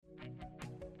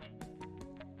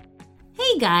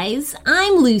Hey guys,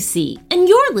 I'm Lucy, and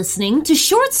you're listening to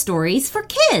Short Stories for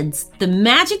Kids, the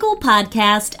magical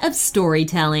podcast of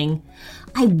storytelling.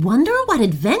 I wonder what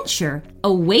adventure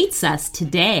awaits us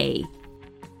today.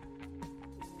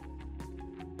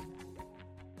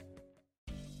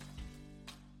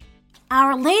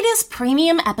 Our latest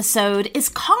premium episode is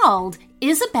called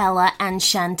Isabella and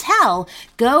Chantel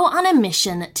Go on a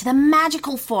Mission to the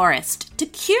Magical Forest to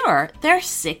Cure Their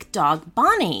Sick Dog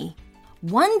Bonnie.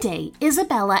 One day,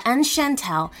 Isabella and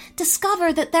Chantel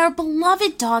discover that their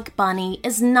beloved dog Bunny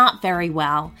is not very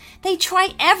well. They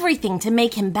try everything to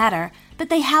make him better, but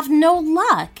they have no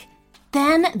luck.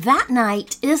 Then, that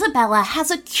night, Isabella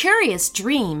has a curious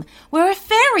dream where a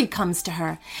fairy comes to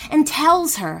her and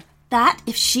tells her that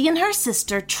if she and her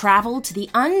sister travel to the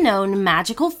unknown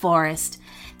magical forest,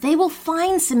 they will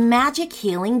find some magic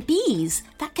healing bees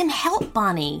that can help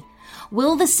Bonnie.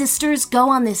 Will the sisters go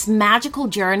on this magical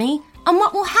journey? And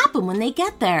what will happen when they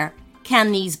get there?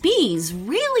 Can these bees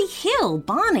really heal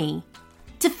Bonnie?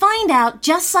 To find out,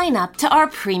 just sign up to our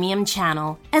premium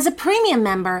channel. As a premium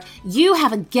member, you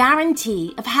have a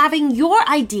guarantee of having your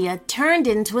idea turned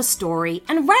into a story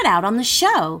and read out on the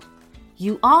show.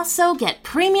 You also get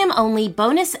premium-only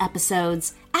bonus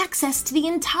episodes, access to the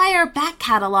entire back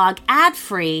catalog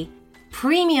ad-free,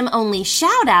 premium-only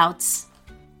shout-outs,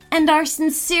 and our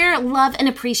sincere love and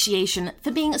appreciation for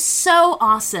being so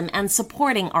awesome and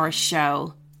supporting our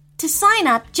show. To sign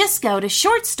up, just go to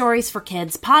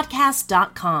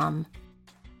shortstoriesforkidspodcast.com.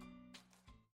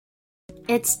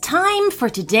 It's time for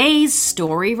today's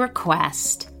story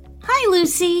request. Hi,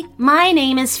 Lucy. My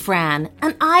name is Fran,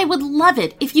 and I would love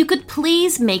it if you could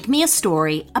please make me a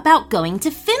story about going to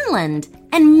Finland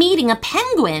and meeting a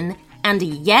penguin and a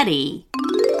Yeti.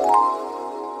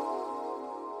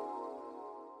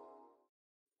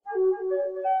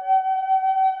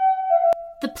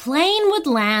 The plane would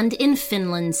land in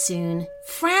Finland soon.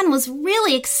 Fran was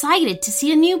really excited to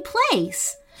see a new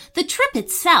place. The trip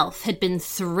itself had been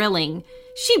thrilling.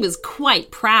 She was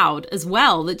quite proud as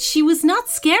well that she was not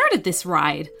scared at this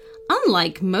ride,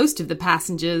 unlike most of the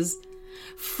passengers.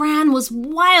 Fran was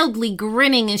wildly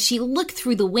grinning as she looked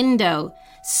through the window.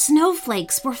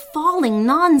 Snowflakes were falling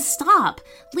non-stop,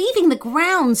 leaving the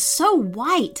ground so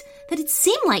white that it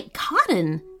seemed like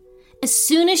cotton. As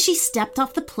soon as she stepped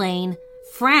off the plane,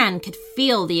 Fran could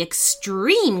feel the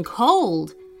extreme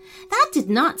cold. That did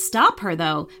not stop her,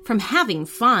 though, from having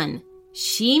fun.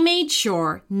 She made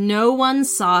sure no one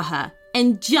saw her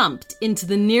and jumped into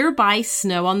the nearby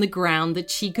snow on the ground that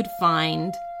she could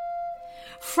find.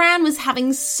 Fran was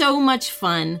having so much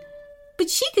fun, but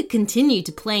she could continue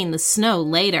to play in the snow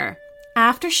later.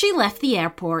 After she left the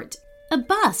airport, a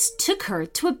bus took her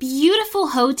to a beautiful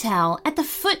hotel at the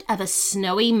foot of a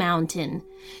snowy mountain.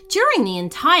 During the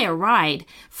entire ride,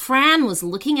 Fran was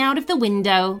looking out of the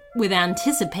window with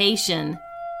anticipation.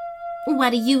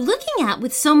 "What are you looking at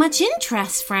with so much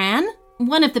interest, Fran?"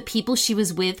 one of the people she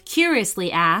was with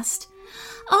curiously asked.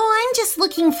 "Oh, I'm just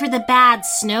looking for the bad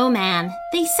snowman.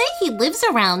 They say he lives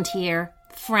around here,"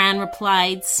 Fran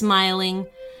replied, smiling.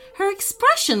 Her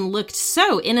expression looked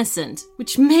so innocent,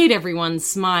 which made everyone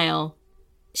smile.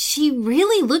 She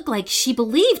really looked like she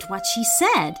believed what she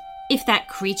said. If that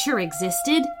creature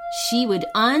existed, she would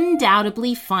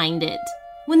undoubtedly find it.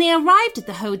 When they arrived at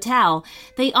the hotel,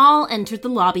 they all entered the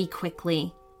lobby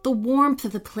quickly. The warmth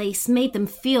of the place made them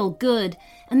feel good,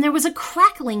 and there was a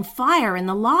crackling fire in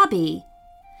the lobby.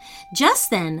 Just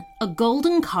then, a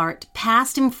golden cart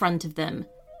passed in front of them.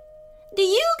 "Do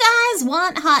you guys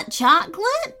want hot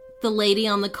chocolate?" the lady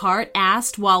on the cart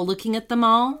asked while looking at them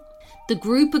all. The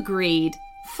group agreed.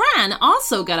 Fran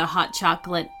also got a hot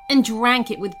chocolate and drank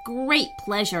it with great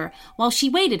pleasure while she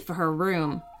waited for her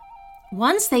room.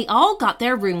 Once they all got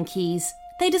their room keys,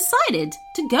 they decided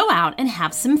to go out and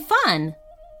have some fun.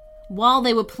 While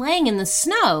they were playing in the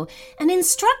snow, an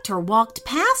instructor walked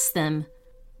past them.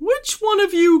 "Which one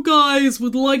of you guys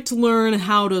would like to learn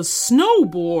how to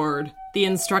snowboard?" the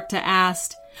instructor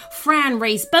asked. Fran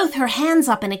raised both her hands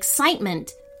up in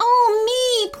excitement. "Oh,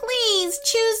 me! Please,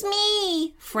 choose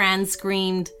me!" Fran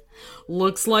screamed.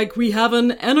 "Looks like we have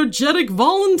an energetic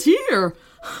volunteer.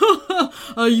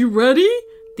 Are you ready?"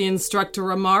 the instructor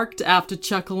remarked after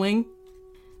chuckling.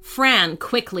 Fran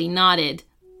quickly nodded,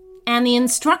 and the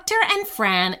instructor and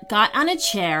Fran got on a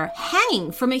chair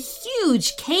hanging from a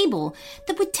huge cable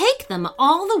that would take them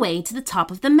all the way to the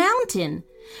top of the mountain.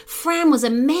 Fran was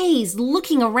amazed,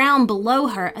 looking around below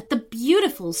her at the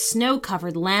beautiful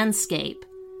snow-covered landscape.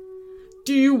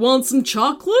 "Do you want some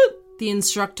chocolate?" the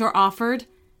instructor offered.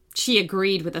 She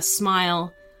agreed with a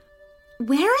smile.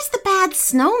 "Where is the bad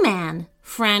snowman?"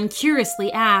 Fran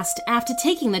curiously asked after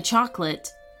taking the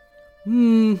chocolate.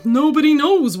 Nobody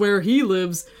knows where he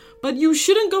lives, but you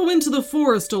shouldn't go into the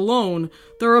forest alone.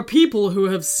 There are people who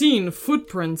have seen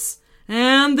footprints,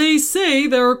 and they say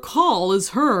their call is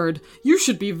heard. You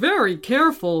should be very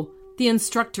careful, the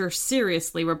instructor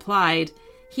seriously replied.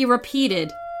 He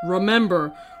repeated,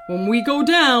 "Remember, when we go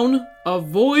down,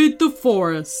 avoid the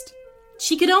forest."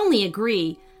 She could only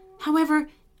agree. However,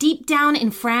 deep down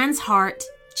in Fran's heart,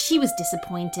 she was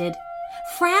disappointed.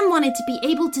 Fran wanted to be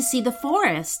able to see the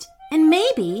forest, and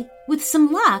maybe, with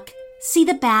some luck, see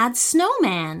the bad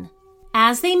snowman.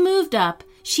 As they moved up,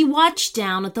 she watched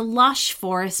down at the lush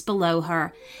forest below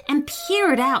her and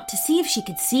peered out to see if she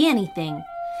could see anything.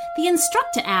 The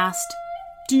instructor asked,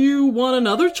 "Do you want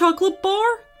another chocolate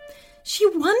bar?" She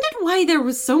wondered why there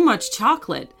was so much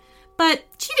chocolate, but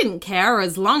she didn't care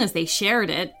as long as they shared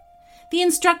it. The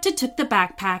instructor took the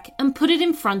backpack and put it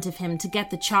in front of him to get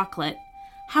the chocolate.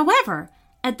 However,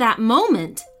 at that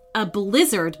moment, a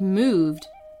blizzard moved.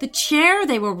 The chair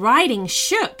they were riding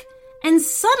shook, and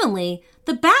suddenly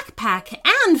the backpack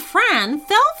and Fran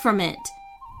fell from it.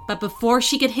 But before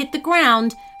she could hit the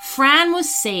ground, Fran was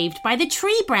saved by the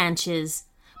tree branches.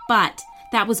 But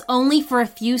that was only for a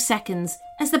few seconds,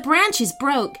 as the branches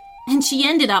broke, and she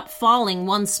ended up falling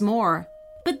once more.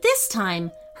 But this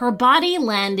time, her body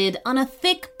landed on a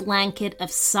thick blanket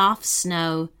of soft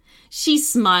snow. She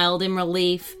smiled in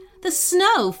relief. The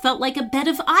snow felt like a bed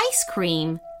of ice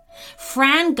cream.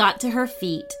 Fran got to her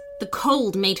feet. The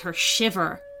cold made her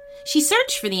shiver. She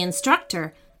searched for the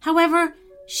instructor. However,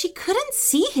 she couldn't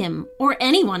see him or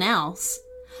anyone else.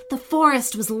 The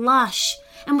forest was lush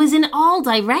and was in all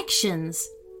directions.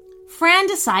 Fran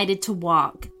decided to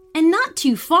walk, and not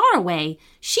too far away,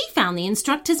 she found the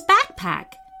instructor's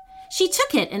backpack. She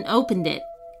took it and opened it.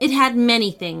 It had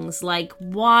many things like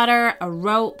water, a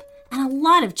rope, and a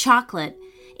lot of chocolate.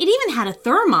 It even had a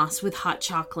thermos with hot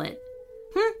chocolate.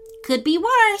 Could be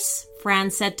worse,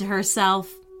 Fran said to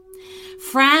herself.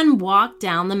 Fran walked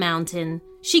down the mountain.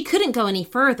 She couldn't go any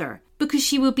further because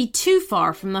she would be too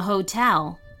far from the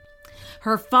hotel.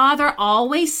 Her father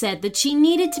always said that she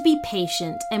needed to be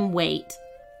patient and wait,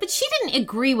 but she didn't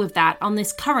agree with that on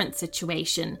this current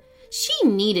situation. She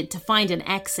needed to find an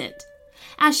exit.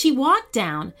 As she walked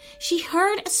down, she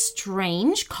heard a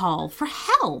strange call for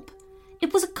help.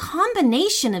 It was a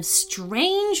combination of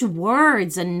strange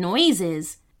words and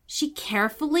noises. She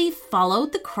carefully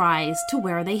followed the cries to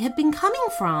where they had been coming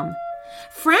from.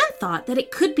 Fran thought that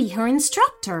it could be her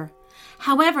instructor.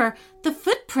 However, the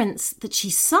footprints that she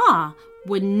saw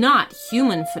were not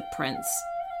human footprints.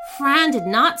 Fran did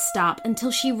not stop until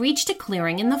she reached a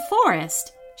clearing in the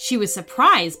forest. She was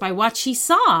surprised by what she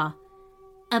saw.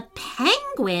 A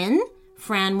penguin?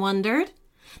 Fran wondered.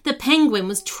 The penguin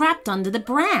was trapped under the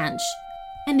branch,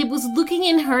 and it was looking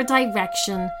in her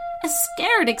direction, a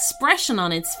scared expression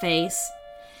on its face.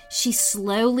 She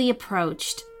slowly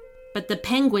approached, but the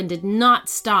penguin did not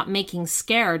stop making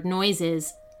scared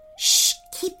noises. "Shh,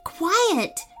 keep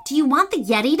quiet. Do you want the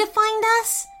Yeti to find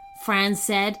us?" Fran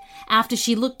said after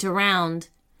she looked around.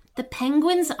 The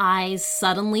penguin's eyes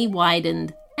suddenly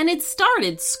widened, and it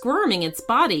started squirming its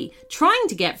body, trying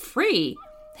to get free.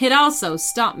 It also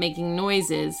stopped making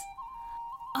noises.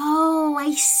 "Oh,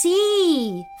 I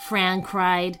see," Fran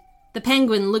cried. The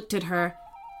penguin looked at her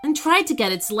and tried to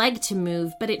get its leg to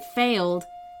move, but it failed.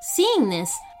 Seeing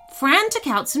this, Fran took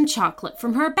out some chocolate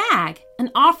from her bag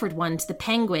and offered one to the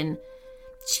penguin.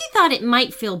 She thought it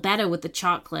might feel better with the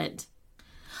chocolate.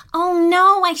 "Oh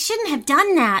no, I shouldn't have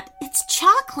done that. It's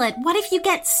chocolate. What if you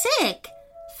get sick?"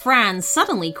 Fran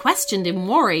suddenly questioned in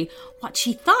worry what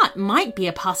she thought might be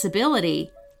a possibility.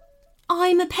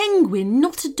 "I'm a penguin,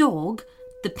 not a dog,"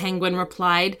 the penguin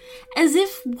replied, as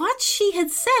if what she had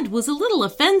said was a little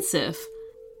offensive.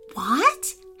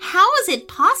 "What? How is it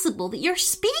possible that you're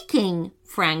speaking?"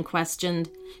 Fran questioned.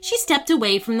 She stepped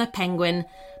away from the penguin,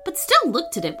 but still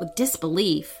looked at it with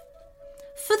disbelief.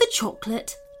 "For the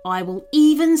chocolate, I will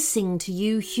even sing to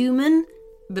you, human,"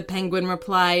 the penguin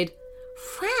replied.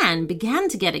 Fran began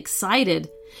to get excited.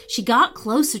 She got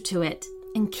closer to it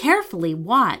and carefully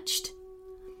watched.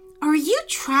 "Are you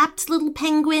trapped, little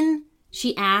penguin?"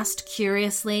 she asked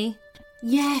curiously.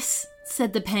 "Yes,"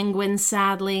 said the penguin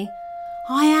sadly.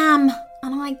 "I am,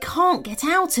 and I can't get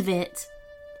out of it.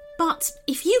 But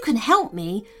if you can help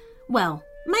me, well,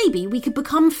 maybe we could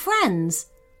become friends."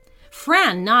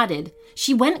 Fran nodded.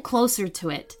 She went closer to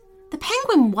it. The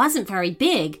penguin wasn't very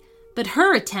big, but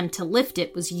her attempt to lift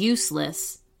it was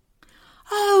useless.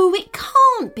 "Oh, it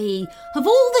can't be. Of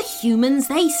all the humans,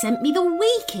 they sent me the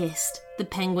weakest," the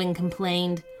penguin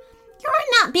complained.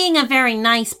 "You're not being a very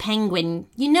nice penguin,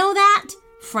 you know that?"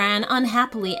 Fran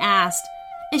unhappily asked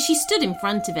as she stood in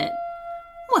front of it.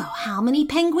 Well, how many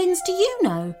penguins do you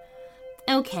know?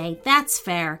 Okay, that's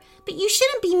fair, but you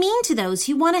shouldn't be mean to those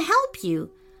who want to help you.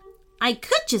 I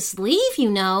could just leave, you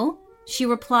know, she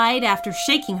replied after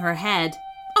shaking her head.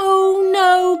 Oh,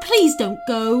 no, please don't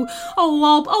go.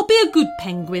 Oh, I'll be a good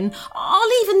penguin.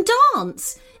 I'll even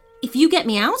dance. If you get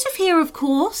me out of here, of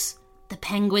course, the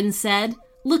penguin said,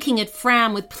 looking at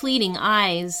Fran with pleading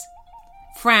eyes.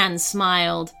 Fran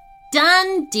smiled.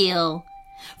 Done deal.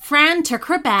 Fran took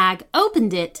her bag,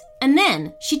 opened it, and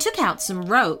then she took out some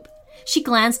rope. She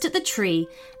glanced at the tree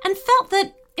and felt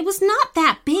that it was not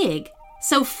that big.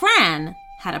 So Fran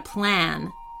had a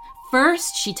plan.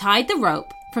 First, she tied the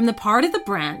rope from the part of the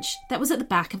branch that was at the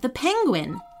back of the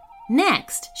penguin.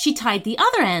 Next, she tied the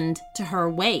other end to her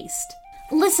waist.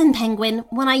 Listen, penguin,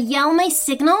 when I yell my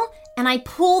signal and I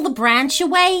pull the branch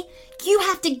away, you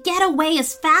have to get away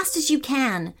as fast as you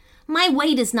can. My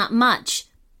weight is not much.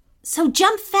 So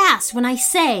jump fast when I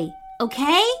say,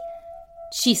 okay?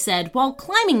 She said while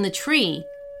climbing the tree.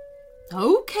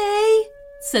 Okay,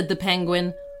 said the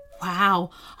penguin.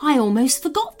 Wow, I almost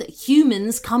forgot that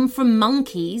humans come from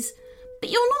monkeys. But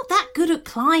you're not that good at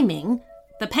climbing.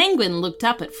 The penguin looked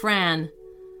up at Fran.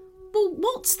 Well,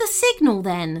 what's the signal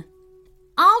then?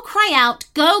 I'll cry out,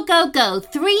 go, go, go,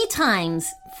 3 times,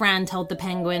 Fran told the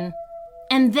penguin.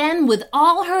 And then with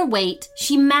all her weight,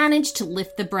 she managed to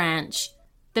lift the branch.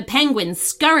 The penguin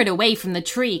scurried away from the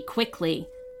tree quickly.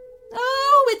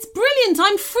 Oh, it's brilliant,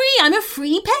 I'm free, I'm a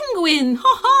free penguin,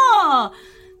 ha-ha,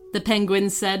 the penguin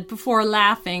said before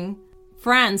laughing.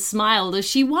 Fran smiled as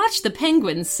she watched the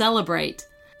penguins celebrate.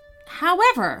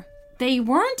 However, they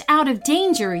weren't out of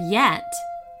danger yet.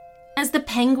 As the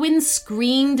penguins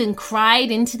screamed and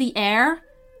cried into the air,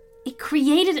 it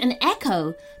created an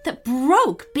echo that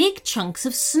broke big chunks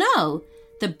of snow.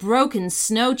 The broken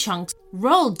snow chunks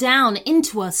rolled down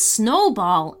into a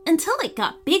snowball until it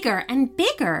got bigger and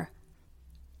bigger.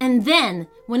 And then,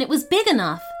 when it was big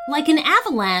enough, like an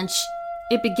avalanche,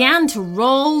 it began to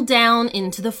roll down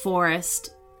into the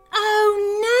forest.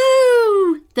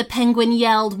 Oh no! The penguin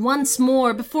yelled once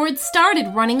more before it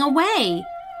started running away.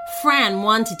 Fran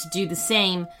wanted to do the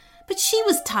same, but she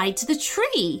was tied to the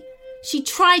tree. She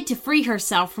tried to free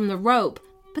herself from the rope,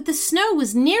 but the snow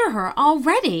was near her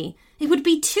already. It would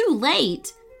be too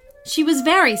late. She was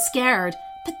very scared,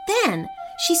 but then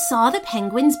she saw the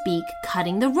penguin's beak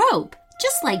cutting the rope,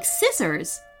 just like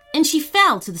scissors, and she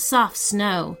fell to the soft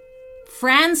snow.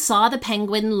 Fran saw the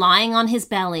penguin lying on his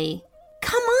belly.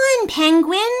 Come on,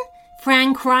 penguin,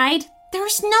 Fran cried.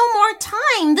 There's no more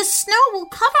time. The snow will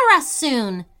cover us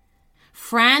soon.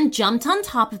 Fran jumped on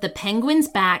top of the penguin's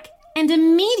back, and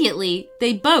immediately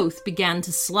they both began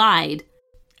to slide.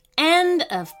 End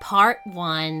of part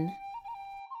 1.